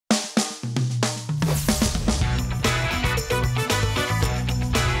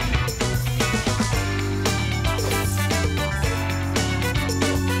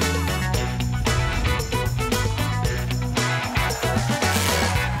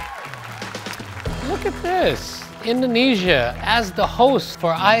look at this. Indonesia as the host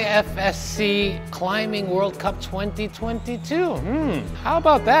for IFSC Climbing World Cup 2022. How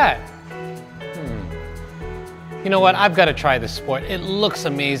about that? You know what? I've got to try this sport. It looks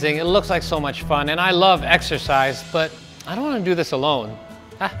amazing. It looks like so much fun, and I love exercise, but I don't want to do this alone.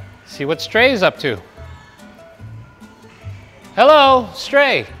 See what Stray's up to. Hello,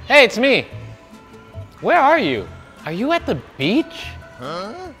 Stray. Hey, it's me. Where are you? Are you at the beach?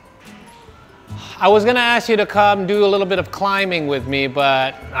 Huh? I was gonna ask you to come do a little bit of climbing with me,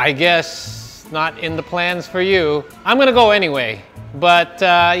 but I guess not in the plans for you. I'm gonna go anyway, but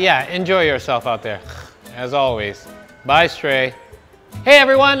yeah, enjoy yourself out there, as always. Bye, Stray. Hey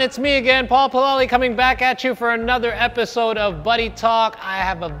everyone, it's me again, Paul Palali, coming back at you for another episode of Buddy Talk. I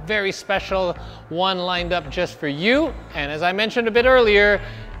have a very special one lined up just for you, and as I mentioned a bit earlier,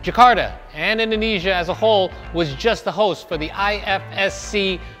 Jakarta and Indonesia as a whole was just the host for the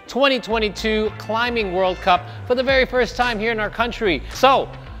IFSC 2022 Climbing World Cup for the very first time here in our country. So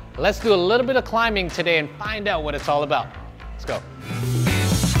let's do a little bit of climbing today and find out what it's all about. Let's go.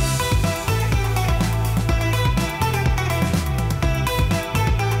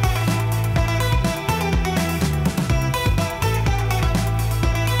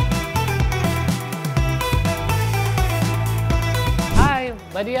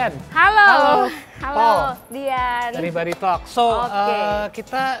 Dian. Halo. Halo, Dian. Dari Buddy Talk. So,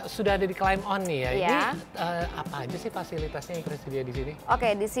 kita sudah ada di Climb On nih ya. Ini apa aja sih fasilitasnya yang tersedia di sini?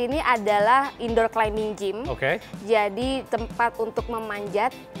 Oke, di sini adalah indoor climbing gym. Jadi tempat untuk memanjat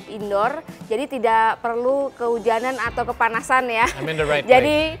indoor. Jadi tidak perlu kehujanan atau kepanasan ya. I'm in the right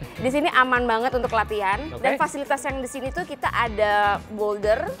Jadi di sini aman banget untuk latihan. Dan fasilitas yang di sini tuh kita ada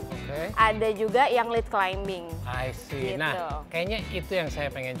boulder, ada juga yang lead climbing. I see. Gitu. Nah, kayaknya itu yang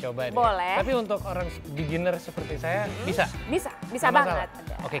saya pengen coba deh. Boleh. Tapi untuk orang beginner seperti saya, bisa? Bisa banget.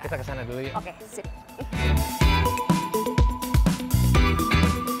 Oke, kita ke sana dulu ya. Oke, sip.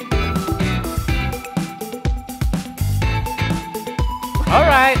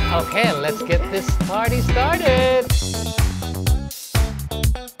 Alright, okay, let's get this party started.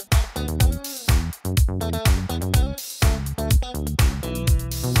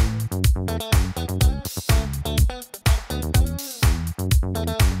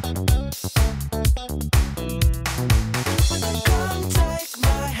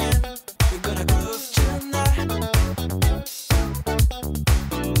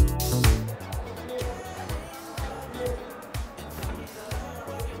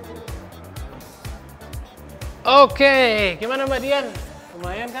 Oke, gimana Mbak Dian?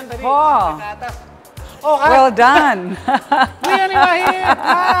 Lumayan kan tadi ke atas? Oh, hi. Well done. Yenny Wahid,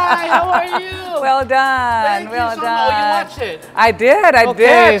 hi, how are you? Well done, Thank well you so done. much. Oh, you watched it? I did.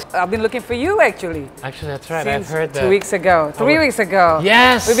 I've been looking for you actually. Actually, that's right. Since I've heard that. 2 weeks ago, 3 weeks ago.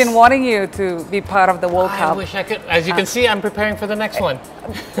 Yes. We've been wanting you to be part of the World Cup. I wish I could. As you can see, I'm preparing for the next one.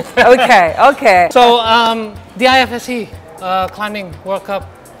 Okay. So, the IFSC Climbing World Cup.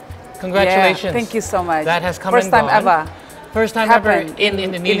 Congratulations. Yeah, thank you so much. That has come First and time gone. ever. First time ever in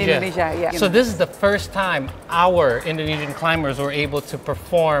Indonesia. In Indonesia, yeah. So this is the first time our Indonesian climbers were able to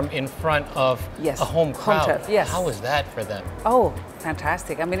perform in front of a home crowd. Yes. How was that for them? Oh,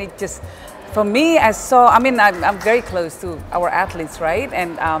 fantastic. I mean, it just, for me, I'm very close to our athletes, right?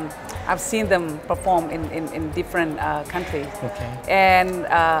 And I've seen them perform in different countries. And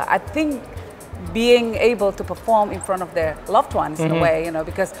I think being able to perform in front of their loved ones in a way, you know,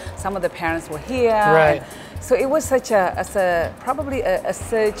 because some of the parents were here. Right. So it was such probably a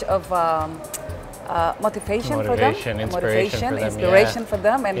surge of motivation for them, inspiration for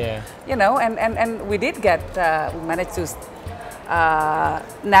them, and you know, and we did get, we managed to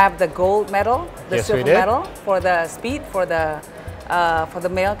nab the gold medal, the silver medal for the speed for the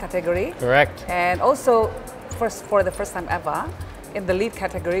male category. Correct. And also, for the first time ever, in the lead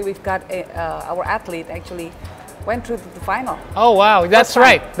category, we've got our athlete actually went through to the final. Oh wow, that's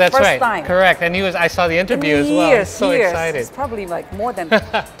right. That's first right. Time. Correct. And I saw the interview as well. So excited. It's probably like more than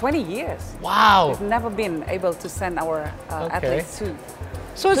 20 years. Wow. We've never been able to send our athletes to.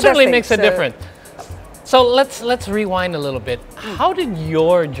 So it certainly makes a difference. So let's rewind a little bit. How did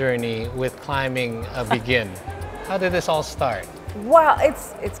your journey with climbing begin? How did this all start? Well,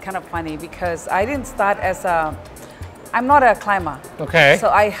 it's kind of funny because I didn't start as I'm not a climber. Okay. So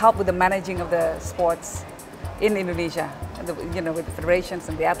I help with the managing of the sports in Indonesia, you know, with the federations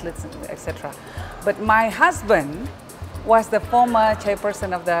and the athletes, etc. But my husband was the former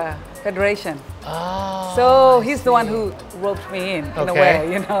chairperson of the federation. Oh, so he's the one who roped me in a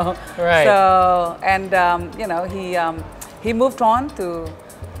way, you know. Right. So, and you know, he moved on to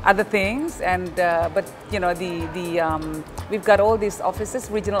other things, and but you know we've got all these offices,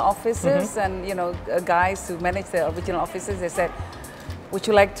 regional offices, and you know guys who manage the regional offices. They said, "Would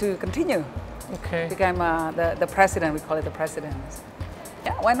you like to continue?" Okay. Became the president. We call it the president.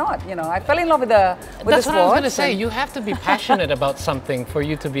 Yeah, why not? You know, I fell in love with the That's sports. what I was going to say. You have to be passionate about something for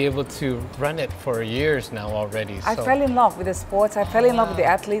you to be able to run it for years now already. So. I fell in love with the sports. I fell in love with the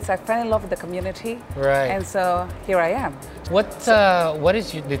athletes. I fell in love with the community. Right. And so here I am. What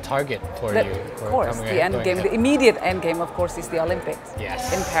is the target for you? Of course, the end game, the immediate end game, of course, is the Olympics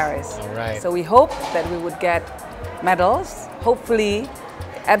in Paris. All right. So we hope that we would get medals. Hopefully,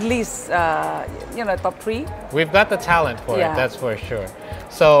 at least you know, top 3. We've got the talent for it. That's for sure.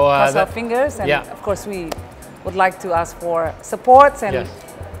 So cross our fingers, and of course we would like to ask for support and.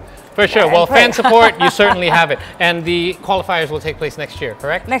 For sure. Well, fan support, you certainly have it. And the qualifiers will take place next year,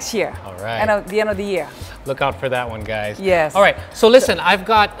 correct? Next year. All right. And at the end of the year. Look out for that one, guys. Yes. All right. So listen, I've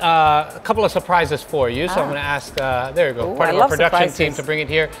got a couple of surprises for you. So I'm going to ask, there you go, part of our production team to bring it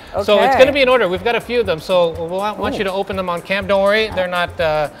here. Okay. So it's going to be in order. We've got a few of them. So we want you to open them on cam. Don't worry. They're not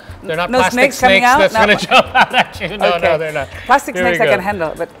plastic snakes that's going to jump out at you. No, no, they're not. Plastic snakes I can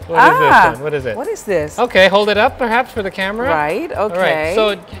handle. But what is this one? What is it? What is this? Okay, hold it up perhaps for the camera. Right. Okay. All right.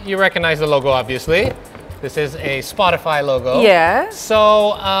 So you recognize the logo, obviously. This is a Spotify logo. Yes.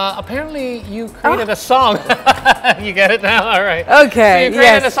 So apparently you created a song. You get it now? All right. Okay. So you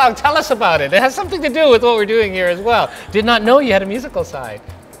created a song. Tell us about it. It has something to do with what we're doing here as well. Did not know you had a musical side.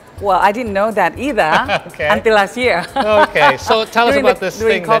 Well, I didn't know that either until last year. Okay. So tell us about this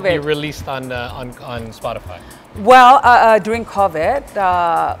thing COVID. that you released on Spotify. Well, during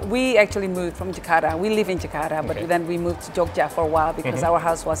COVID, we actually moved from Jakarta. We live in Jakarta, but then we moved to Jogja for a while because our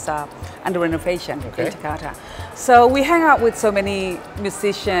house was under renovation in Jakarta. So we hang out with so many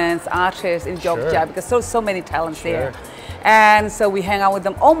musicians, artists in Jogja because so many talents there. And so we hang out with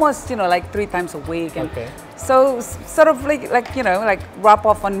them almost, you know, like 3 times a week. And so sort of like you know, like rub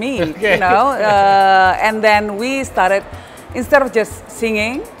off on me, you know. And then we started, instead of just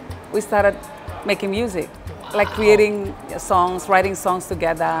singing, we started making music. Like creating songs, writing songs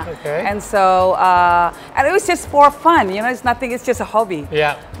together. And so, and it was just for fun, you know, it's nothing, it's just a hobby.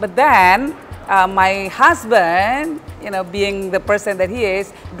 Yeah. But then, my husband, you know, being the person that he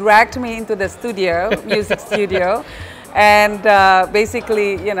is, dragged me into the studio, music studio, and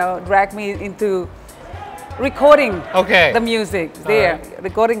basically, you know, dragged me into recording the music there,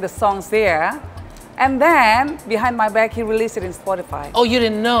 recording the songs there. And then, behind my back, he released it in Spotify. Oh, you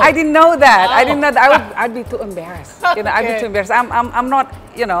didn't know? I didn't know that. I didn't know that. I'd be too embarrassed. You know, I'd be too embarrassed. I'm not,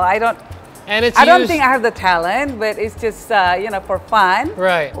 you know, I don't. And it's I don't think I have the talent, but it's just, you know, for fun.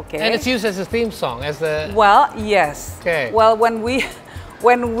 Right. Okay. And it's used as a theme song, as the. Well, yes. Okay. Well, when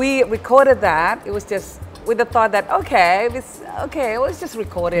we recorded that, it was just with the thought that let's just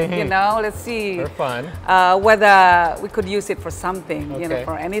record it. You know, let's see. For fun. Whether we could use it for something, you know,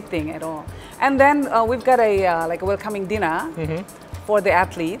 for anything at all. And then we've got a like a welcoming dinner for the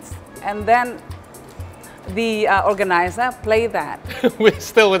athletes, and then the organizer played that.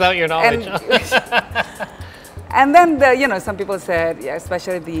 Still without your knowledge. And then you know, some people said,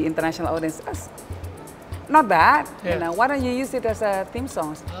 especially the international audience, not bad. You know, why don't you use it as a theme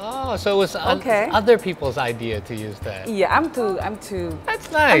song? Oh, so it was other people's idea to use that. Yeah, I'm too.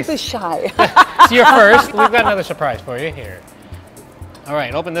 That's nice. I'm too shy. So you're first. We've got another surprise for you here. All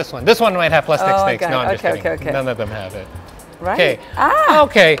right, open this one. This one might have plastic snakes. No, I'm just kidding. None of them have it. Right.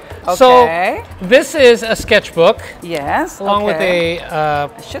 Okay. So this is a sketchbook. Yes. Along with a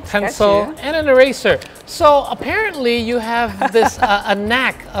pencil and an eraser. So apparently you have this a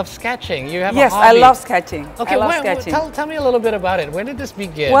knack of sketching. You have a hobby. I love sketching. Okay, I love sketching. Tell me a little bit about it. When did this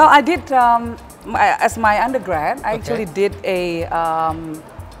begin? Well, I did as my undergrad. I actually did a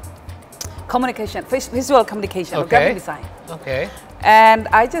communication, visual communication, graphic design. Okay. And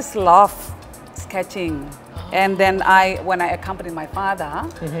I just love sketching. And then when I accompanied my father,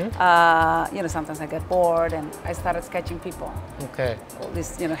 you know, sometimes I get bored and I started sketching people. Okay. All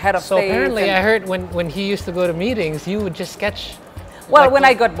this, you know, head of state. So apparently I heard when he used to go to meetings, you would just sketch. Well, when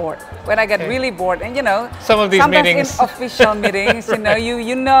I got bored, when I got really bored, and you know, some of these meetings, in official meetings, you know,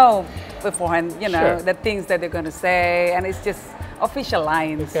 you know beforehand, you know, the things that they're going to say, and it's just official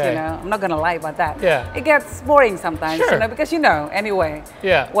lines, you know. I'm not going to lie about that. Yeah. It gets boring sometimes, you know, because you know anyway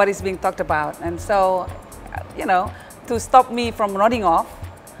what is being talked about, and so, you know, to stop me from nodding off,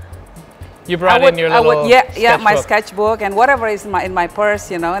 you brought in your little my sketchbook and whatever is in my purse,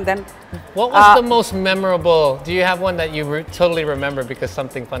 you know, and then. What was the most memorable? Do you have one that you totally remember because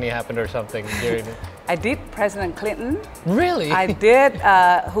something funny happened or something during it? I did President Clinton. Really? I did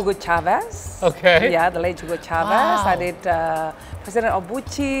Hugo Chavez. Okay. Yeah, the late Hugo Chavez. Wow. I did President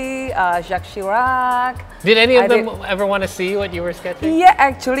Obuchi, Jacques Chirac. Did any of them ever want to see what you were sketching? Yeah,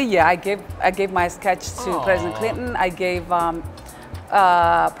 actually, yeah. I gave my sketch to President Clinton. I gave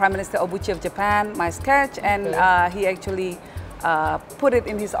Prime Minister Obuchi of Japan my sketch, and he actually put it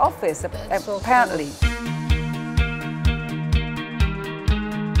in his office, apparently.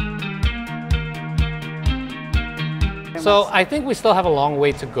 So I think we still have a long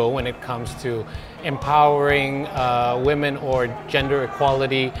way to go when it comes to empowering women or gender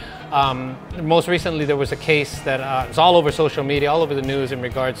equality. Most recently, there was a case that is all over social media, all over the news in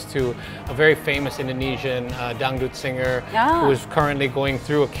regards to a very famous Indonesian dangdut singer who is currently going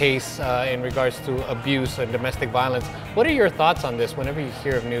through a case in regards to abuse and domestic violence. What are your thoughts on this whenever you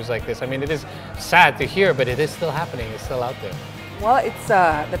hear of news like this? I mean, it is sad to hear, but it is still happening. It's still out there. Well, it's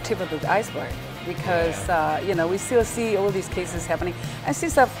the tip of the iceberg. Because you know, we still see all these cases happening, and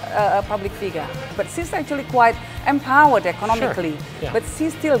she's a public figure, but she's actually quite empowered economically. Sure. Yeah. But she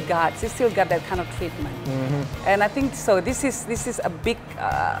still got that kind of treatment, and I think so. This is a big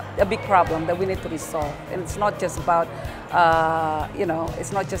problem that we need to resolve, and it's not just about you know,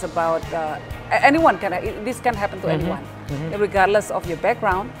 it's not just about anyone can. This can happen to anyone, regardless of your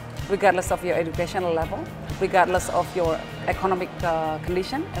background, regardless of your educational level, regardless of your economic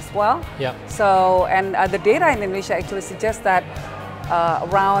condition as well. Yeah. So, and the data in Indonesia actually suggests that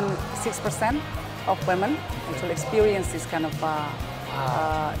around 6% of women actually experience this kind of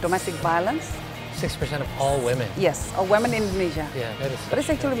domestic violence. 6% of all women? Yes, of women in Indonesia. Yeah, that is. But it's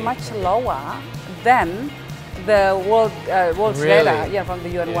actually much lower than the world's data, from the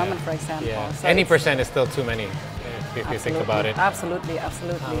UN Women, for example. Yeah. So any percent is still too many. If you think about it. Absolutely,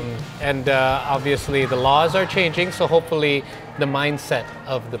 absolutely. And obviously the laws are changing, so hopefully the mindset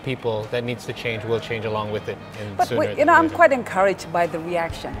of the people that needs to change will change along with it. But you know, I'm quite encouraged by the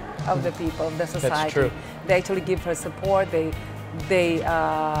reaction of the people, of the society. That's true. They actually give her support. They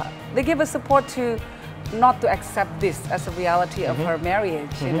give her support to not to accept this as a reality of her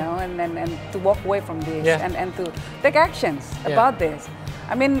marriage, you know, and to walk away from this and to take actions about this.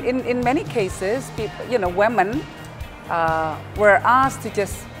 I mean, in many cases, people, you know, women were asked to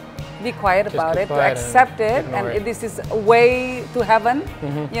just be quiet about it, to accept it, and this is a way to heaven,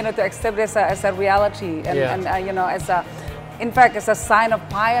 you know, to accept this as a reality, and you know, in fact, as a sign of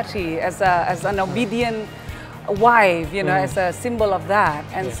piety, as an obedient wife, you know, as a symbol of that,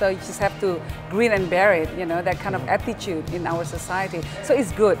 and so you just have to grin and bear it, you know, that kind of attitude in our society. So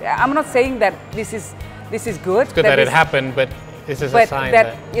it's good. I'm not saying that this is good. It's good that it happened, but this is a sign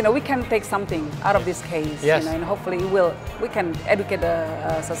that you know, we can take something out of this case, you know, and hopefully we can educate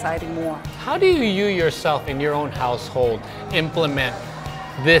the society more. How do you yourself in your own household implement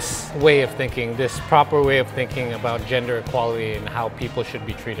this way of thinking, this proper way of thinking about gender equality and how people should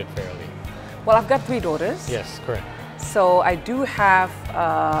be treated fairly? Well, I've got 3 daughters. Yes, correct. So I do have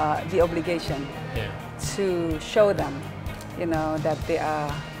the obligation to show them, you know, that they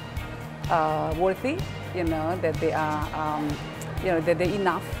are worthy, you know, that they are, you know, that they're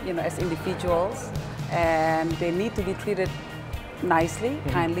enough, you know, as individuals, and they need to be treated nicely,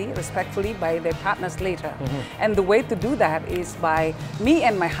 kindly, respectfully by their partners later. And the way to do that is by me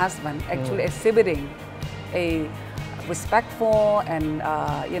and my husband actually exhibiting a respectful and,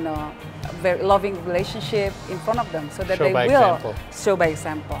 you know, very loving relationship in front of them, so that they will show by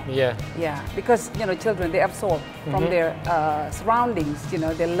example. Yeah. Yeah, because, you know, children, they absorb from their surroundings, you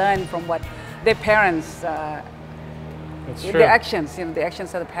know, they learn from what their parents, their actions, you know, the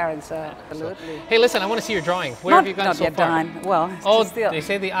actions of the parents. Absolutely. Hey, listen, I want to see your drawing. Where have you gone so far? Not yet done. Well, still. They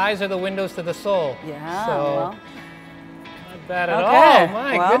say the eyes are the windows to the soul. Yeah, so, well. Not bad at all.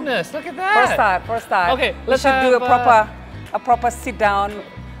 My goodness, look at that. First time. Okay, let's do a proper sit down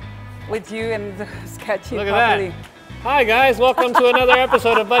with you and sketch it properly. Look at that. Hi guys, welcome to another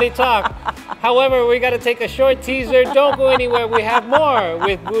episode of Buddy Talk. However, we got to take a short teaser. Don't go anywhere. We have more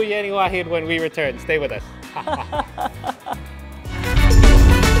with Bu Yenny Wahid when we return. Stay with us.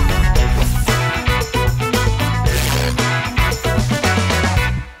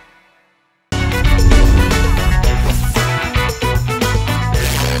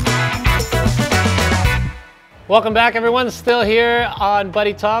 Welcome back, everyone. Still here on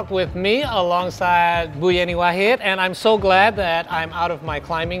Buddy Talk with me alongside Bu Yenny Wahid, and I'm so glad that I'm out of my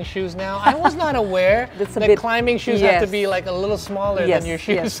climbing shoes now. I was not aware that climbing shoes have to be like a little smaller than your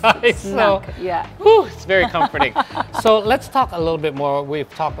shoe size. So, whew, it's very comforting. So let's talk a little bit more. We've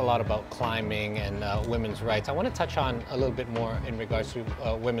talked a lot about climbing and women's rights. I want to touch on a little bit more in regards to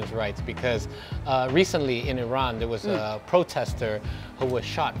women's rights, because recently in Iran there was a protester who was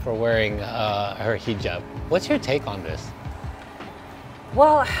shot for wearing her hijab. What's your take on this?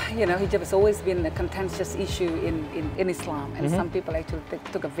 Well, you know, hijab has always been a contentious issue in Islam, and some people actually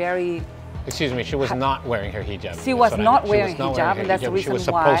took a very... Excuse me, she was not wearing her hijab. She was not wearing hijab, and that's the reason why. She was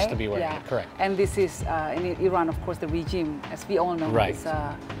supposed to be wearing it, correct. And this is, in Iran, of course, the regime, as we all know, is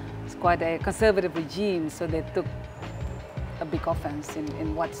it's quite a conservative regime, so they took a big offense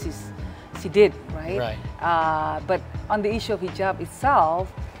in what she did, right? But on the issue of hijab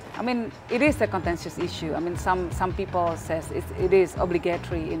itself, I mean, it is a contentious issue. I mean, some people says it is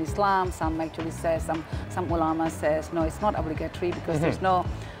obligatory in Islam. Some actually says, some ulama says, no, it's not obligatory because there's no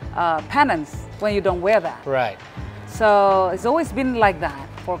penance when you don't wear that. Right. So it's always been like that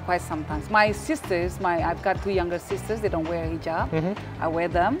for quite some time. My sisters, I've got 2 younger sisters. They don't wear hijab. I wear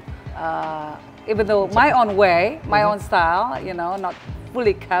them, even though my own way, my own style, you know, not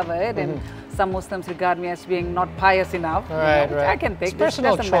fully covered, and some Muslims regard me as being not pious enough. Right, you know, right. I can pick. It's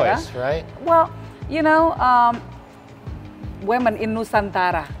personal choice, right? Well, you know, women in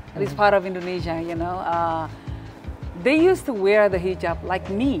Nusantara, this part of Indonesia, you know, they used to wear the hijab like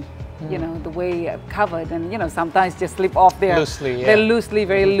me, you know, the way covered, and you know, sometimes just slip off there. Loosely, yeah. They're loosely,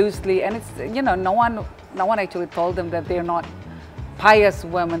 very loosely, and it's, you know, no one actually told them that they're not pious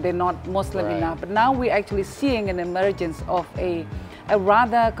women, they're not Muslim enough. But now we're actually seeing an emergence of a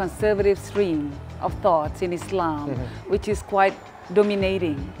rather conservative stream of thoughts in Islam, which is quite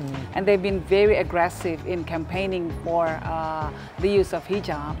dominating. And they've been very aggressive in campaigning for the use of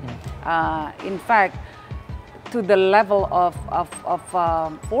hijab. In fact, to the level of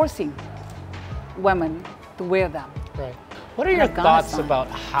forcing women to wear them. Right. What are your thoughts about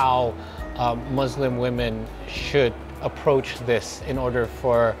how Muslim women should approach this in order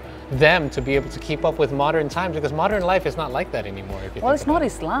for them to be able to keep up with modern times? Because modern life is not like that anymore. If you well, it's not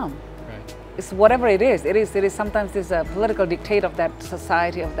Islam. Right. It's whatever it is. It is sometimes there's a political dictate of that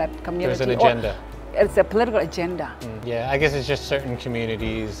society, of that community. There's an agenda. It's a political agenda. Yeah, I guess it's just certain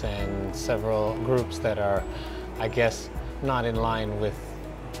communities and several groups that are, I guess, not in line with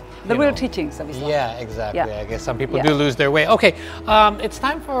the real teachings of Islam. Yeah, exactly. Yeah. I guess some people do lose their way. Okay, it's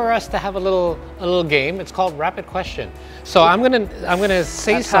time for us to have a little game. It's called Rapid Question. So I'm gonna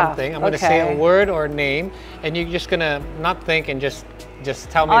say something. I'm gonna say a word or a name, and you're just gonna not think and just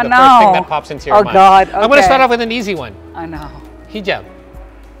tell me the first thing that pops into your mind. Oh God! Okay. I'm gonna start off with an easy one. I know. Hijab.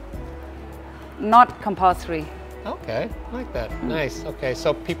 Not compulsory. Okay, I like that. Nice. Okay,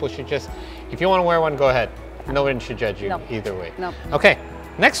 so people should just, if you want to wear one, go ahead. No one should judge you either way. No. Okay,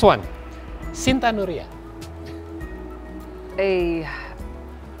 next one. Sinta Nuria.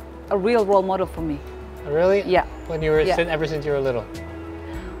 A real role model for me. Really? Yeah. When you were ever since you were little.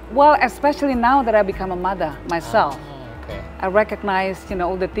 Well, especially now that I become a mother myself. Oh, okay. I recognize, you know,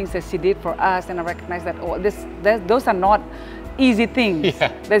 all the things that she did for us, and I recognize that those are not easy things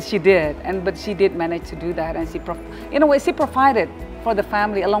that she did, but she did manage to do that, and she provided for the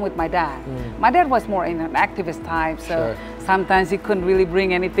family along with my dad. My dad was more in an activist type, so sometimes he couldn't really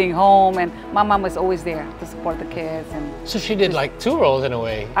bring anything home, and my mom was always there to support the kids. And so she did like 2 roles in a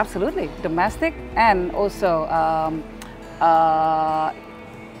way. Absolutely, domestic and also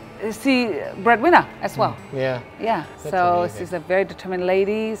she breadwinner as well. Yeah. Yeah. That's so amazing. she's a very determined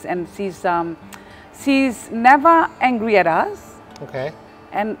lady, and she's never angry at us. Okay.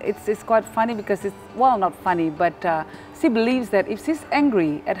 And it's quite funny because it's, well, not funny, but she believes that if she's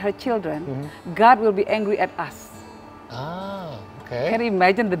angry at her children, God will be angry at us. Ah, okay. Can you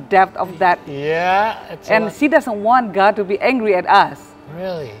imagine the depth of that? Yeah. And she doesn't want God to be angry at us.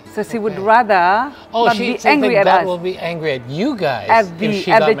 Really? So she would rather not be angry at God us. will be angry at you guys. At the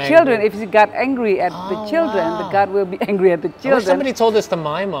children. If she got angry at the children, the God will be angry at the children. I wish somebody told this to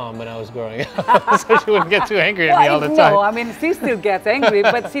my mom when I was growing up, so she wouldn't get too angry at me all the time. No, I mean, she still gets angry,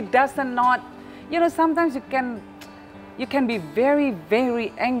 but she doesn't not, you know, sometimes you can be very,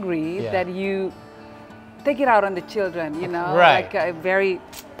 very angry that you take it out on the children, you know, like a very...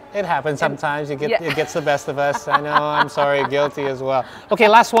 It happens sometimes. It gets the best of us. I know. I'm sorry. Guilty as well. Okay,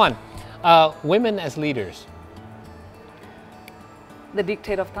 last one. Women as leaders. The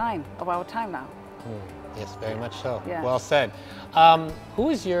dictate of our time now. Yes, very much so. Yeah. Well said. Who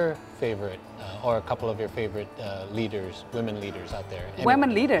is your favorite, or a couple of your favorite leaders, women leaders out there?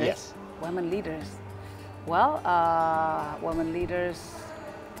 Women leaders? Yes. Women leaders. Well, women leaders.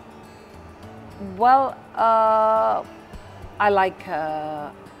 Well, I like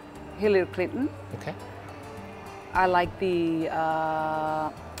Hillary Clinton. Okay. I like the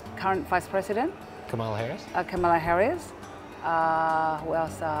current Vice President. Kamala Harris. Kamala Harris. Who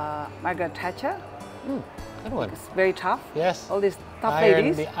else? Margaret Thatcher. Good one. It's very tough. Yes. All these tough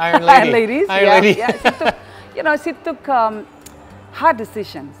ladies. The Iron Lady. ladies. Iron Lady. Yeah. She took, hard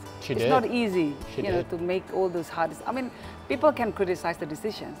decisions. It's not easy, to make all those hard. I mean, people can criticize the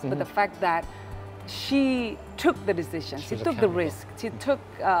decisions, but the fact that she took the decision, she took the risk, she took,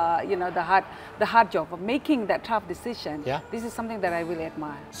 the hard job of making that tough decision. Yeah. This is something that I really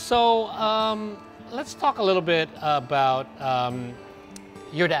admire. So let's talk a little bit about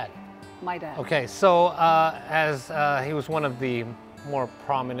your dad. My dad. Okay, so as he was one of the more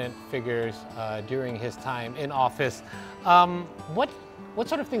prominent figures during his time in office, what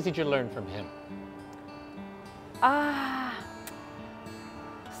sort of things did you learn from him?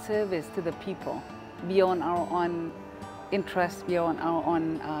 Service to the people, beyond our own interests, beyond our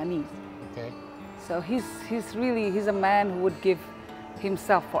own needs. Okay. So he's a man who would give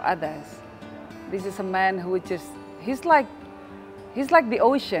himself for others. This is a man who would just, he's like the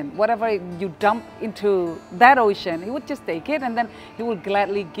ocean. Whatever you dump into that ocean, he would just take it, and then he would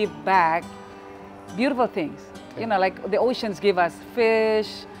gladly give back beautiful things. Okay. Like the oceans give us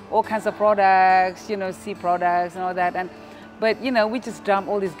fish, all kinds of products, sea products and all that. But we just dump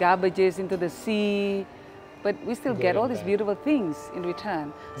all these garbages into the sea, but we still get all these beautiful things in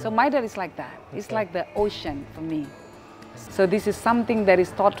return. So my dad is like that. It's like the ocean for me. So this is something that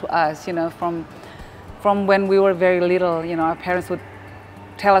is taught to us, from when we were very little. Our parents would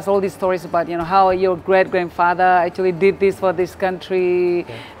tell us all these stories about, how your great-grandfather actually did this for this country.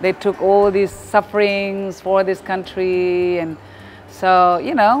 Okay. They took all these sufferings for this country, and so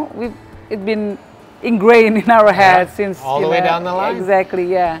it's been ingrained in our heads since all the way down the line. Exactly,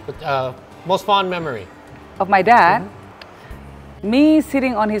 yeah. But, most fond memory of my dad, me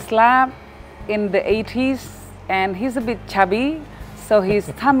sitting on his lap in the 80s, and he's a bit chubby, so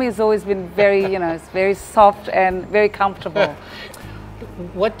his tummy has always been very, it's very soft and very comfortable.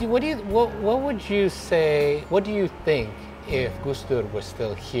 What would you say? What do you think if Gus Dur was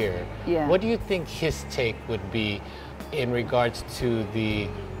still here? Yeah. What do you think his take would be in regards to the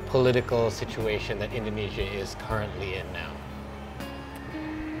political situation that Indonesia is currently in now?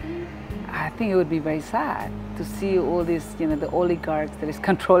 I think it would be very sad to see all this, the oligarchs that is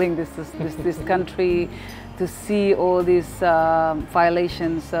controlling this country, to see all these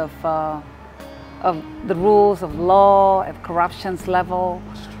violations of the rules of law at corruption's level.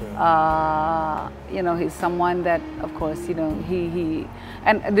 That's true. He's someone that, of course, he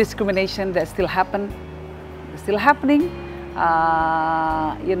and discrimination that still happening.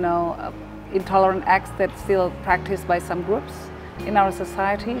 Intolerant acts that still practiced by some groups in our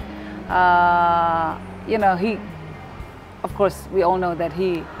society. He, of course, we all know that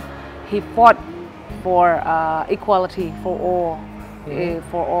he fought for equality for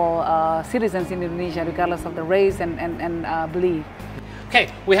all citizens in Indonesia, regardless of the race and belief. Okay,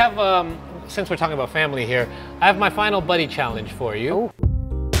 we have, since we're talking about family here, I have my final buddy challenge for you. Oh.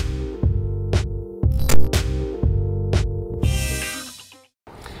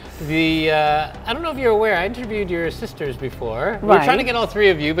 I don't know if you're aware, I interviewed your sisters before. Right. We were trying to get all three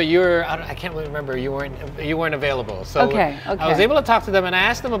of you, but I can't really remember, you weren't available. So okay. I was able to talk to them, and I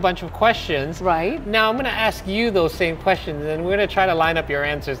asked them a bunch of questions. Right. Now I'm going to ask you those same questions, and we're going to try to line up your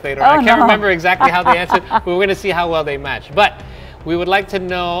answers later. I can't remember exactly how they answered, but we're going to see how well they match. But we would like to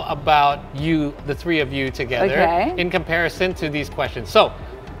know about you, the three of you together, in comparison to these questions. So,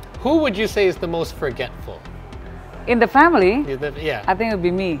 who would you say is the most forgetful? In the family? Yeah. I think it would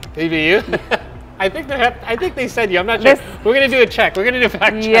be me. It'd be you? I think they said you. I'm not sure. We're going to do a check. We're going to do a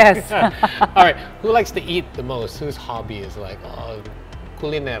fact check. Yes. All right. Who likes to eat the most? Whose hobby is like,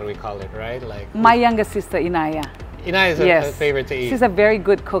 culinaire, we call it, right? Like my younger sister, Inaya. Inaya is a favorite to eat. She's a very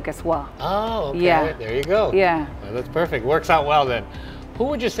good cook as well. Oh, okay. Yeah. There you go. Yeah. Well, that's perfect. Works out well then. Who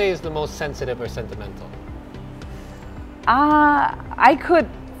would you say is the most sensitive or sentimental? I could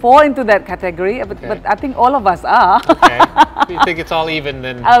fall into that category, but I think all of us are. Okay. You think it's all even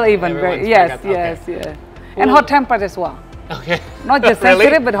then? All even, yes. And hot-tempered as well. Okay. Not just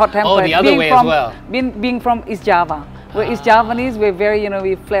sensitive, but hot-tempered. Oh, the other way as well. Being from East Java. We're East Javanese, we're very,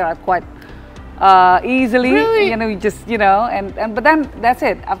 we flare up quite easily. Really? We just, but then that's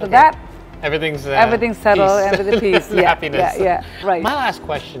it. After that, everything's settled and with the peace. Happiness. Yeah, right. My last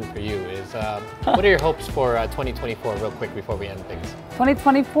question for you is, what are your hopes for 2024, real quick, before we end things?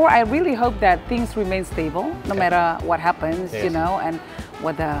 2024, I really hope that things remain stable, no matter what happens, and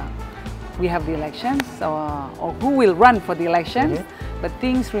whether we have the elections or who will run for the elections, but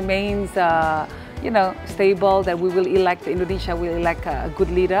things remains, stable, that we will elect, Indonesia will elect a good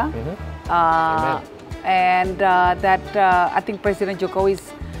leader, and that I think President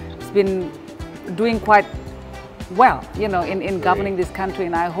Jokowi's been doing quite well, in governing this country,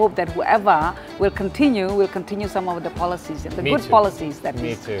 and I hope that whoever will continue some of the policies, the good policies that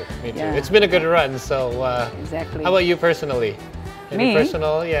Me too. It's been a good run, so exactly. How about you personally?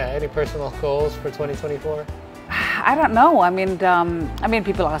 Any personal goals for 2024? I don't know. I mean,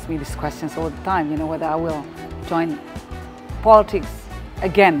 people ask me these questions all the time. You know, whether I will join politics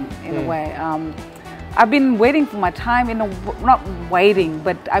again in a way. I've been waiting for my time. Not waiting,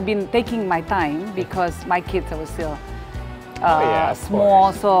 but I've been taking my time because my kids are still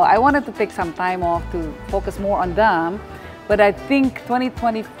small. So I wanted to take some time off to focus more on them. But I think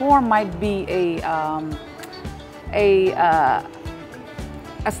 2024 might be a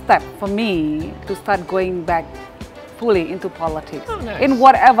step for me to start going back fully into politics. Oh, nice. In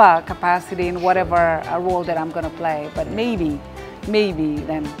whatever capacity, in whatever role that I'm going to play. But maybe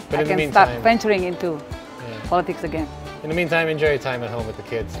then I can start venturing into politics again. In the meantime, enjoy your time at home with the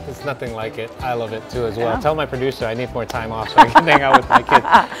kids. It's nothing like it. I love it too as well. Tell my producer I need more time off so I can hang out with my kids.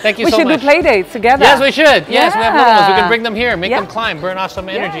 Thank you so much. We should do play dates together. Yes, we should. Yes, we have little ones. We can bring them here, make them climb, burn off some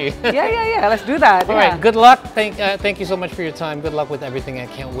energy. Yeah. Let's do that. All right. Good luck. Thank you so much for your time. Good luck with everything. I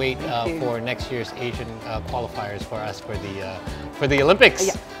can't wait for next year's Asian qualifiers for us for the Olympics.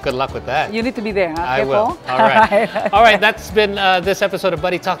 Yeah. Good luck with that. You need to be there. Huh? I will. All right. All right. That's been this episode of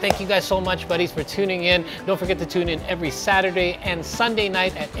Buddy Talk. Thank you guys so much, buddies, for tuning in. Don't forget to tune in every Saturday and Sunday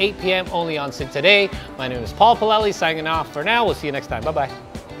night at 8 p.m. only on Today. My name is Paul Palelli signing off for now. We'll see you next time. Bye-bye.